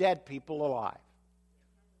you dead people alive.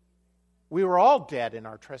 We were all dead in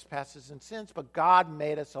our trespasses and sins, but God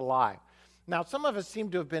made us alive. Now, some of us seem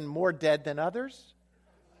to have been more dead than others.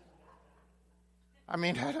 I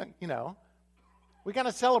mean, we got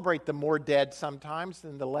to celebrate the more dead sometimes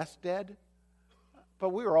than the less dead. But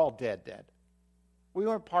we were all dead. We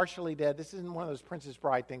weren't partially dead. This isn't one of those Princess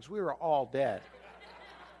Bride things. We were all dead.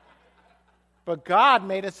 But God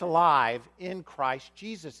made us alive in Christ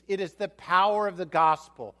Jesus. It is the power of the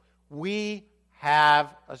gospel. We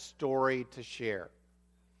have a story to share.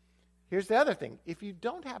 Here's the other thing. If you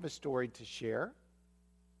don't have a story to share,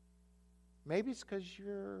 maybe it's because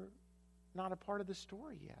you're not a part of the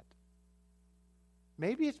story yet.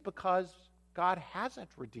 Maybe it's because God hasn't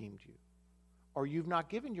redeemed you, or you've not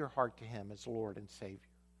given your heart to him as Lord and Savior.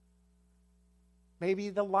 Maybe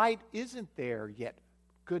the light isn't there yet.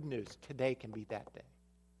 Good news, today can be that day.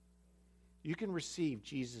 You can receive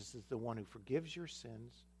Jesus as the one who forgives your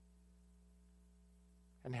sins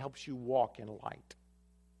and helps you walk in light.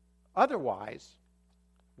 Otherwise,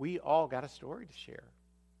 we all got a story to share.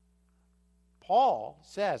 Paul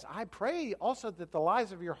says, I pray also that the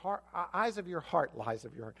eyes of your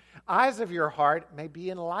heart may be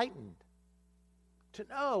enlightened. To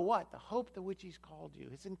know what? The hope to which he's called you.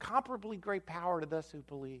 His incomparably great power to those who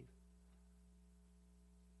believe.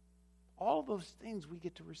 All those things we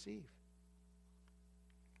get to receive.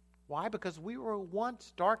 Why? Because we were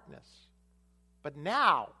once darkness, but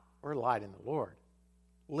now we're light in the Lord.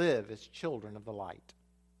 Live as children of the light.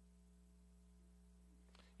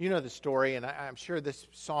 You know the story, and I'm sure this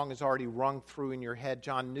song is already rung through in your head.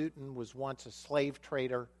 John Newton was once a slave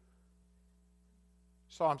trader.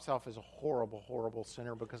 Saw himself as a horrible, horrible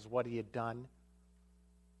sinner because of what he had done.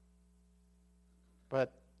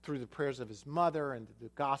 But through the prayers of his mother and the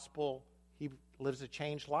gospel, he lives a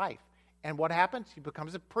changed life. And what happens? He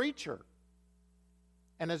becomes a preacher.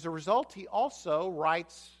 And as a result, he also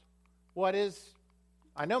writes what is,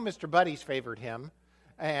 I know Mr. Buddy's favored him,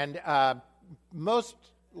 and most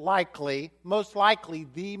likely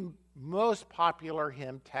the most popular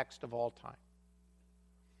hymn text of all time.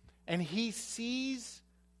 And he sees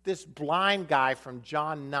this blind guy from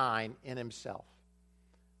John 9 in himself.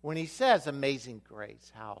 When he says, "Amazing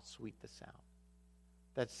grace, how sweet the sound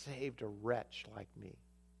that saved a wretch like me."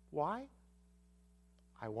 Why?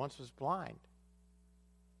 I once was blind,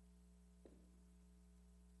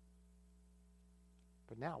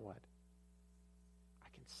 but now what? I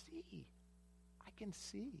can see. I can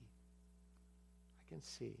see. I can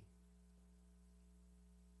see.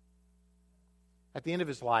 At the end of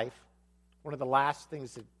his life, one of the last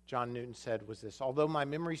things that John Newton said was this: "Although my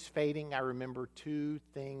memory's fading, I remember two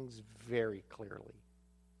things very clearly.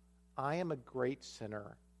 I am a great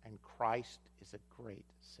sinner, and Christ is a great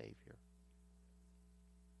Savior."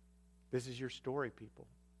 This is your story, people.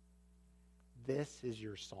 This is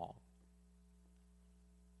your song.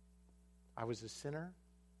 I was a sinner.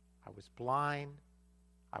 I was blind.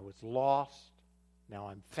 I was lost. Now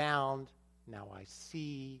I'm found. Now I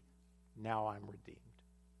see. Now I'm redeemed.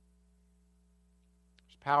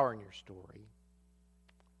 There's power in your story.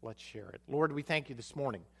 Let's share it. Lord, we thank you this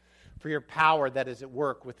morning for your power that is at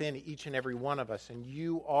work within each and every one of us. And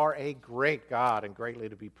you are a great God and greatly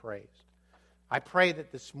to be praised. I pray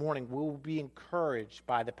that this morning we will be encouraged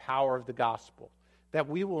by the power of the gospel, that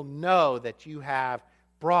we will know that you have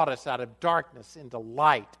brought us out of darkness into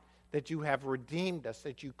light, that you have redeemed us,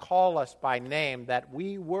 that you call us by name, that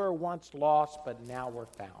we were once lost, but now we're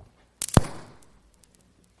found.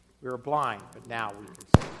 We were blind, but now we can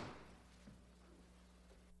see.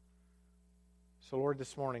 So, Lord,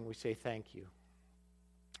 this morning we say thank you.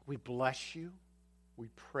 We bless you. We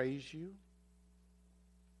praise you.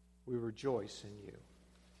 We rejoice in you.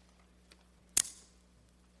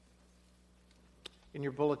 In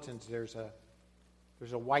your bulletins, there's a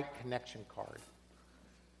white connection card.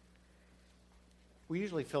 We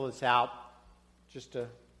usually fill this out just to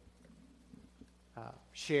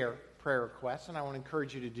share prayer requests, and I want to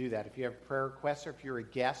encourage you to do that if you have prayer requests or if you're a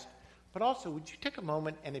guest. But also, would you take a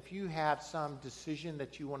moment, and if you have some decision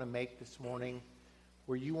that you want to make this morning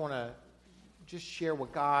where you want to just share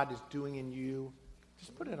what God is doing in you,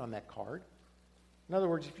 just put it on that card. In other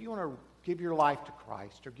words, if you want to give your life to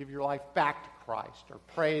Christ or give your life back to Christ or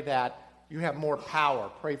pray that you have more power,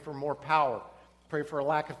 pray for more power, pray for a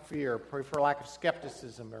lack of fear, pray for a lack of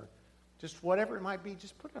skepticism, or just whatever it might be,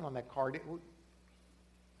 just put it on that card.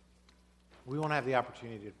 We want to have the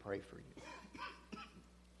opportunity to pray for you.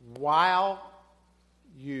 While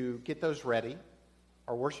you get those ready,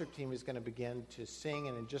 our worship team is going to begin to sing,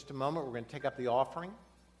 and in just a moment we're going to take up the offering.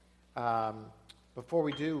 Before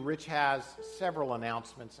we do, Rich has several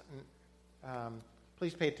announcements.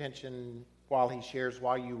 Please pay attention while he shares,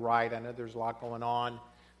 while you write. I know there's a lot going on,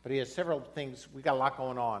 but he has several things. We got a lot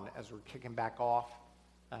going on as we're kicking back off.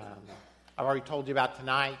 I've already told you about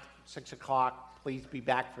tonight, 6 o'clock. Please be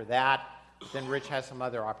back for that. Then Rich has some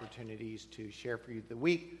other opportunities to share for you the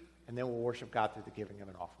week, and then we'll worship God through the giving of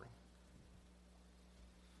an offering.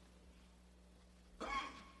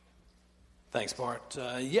 Thanks, Bart.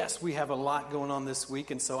 Yes, we have a lot going on this week,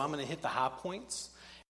 and so I'm going to hit the high points.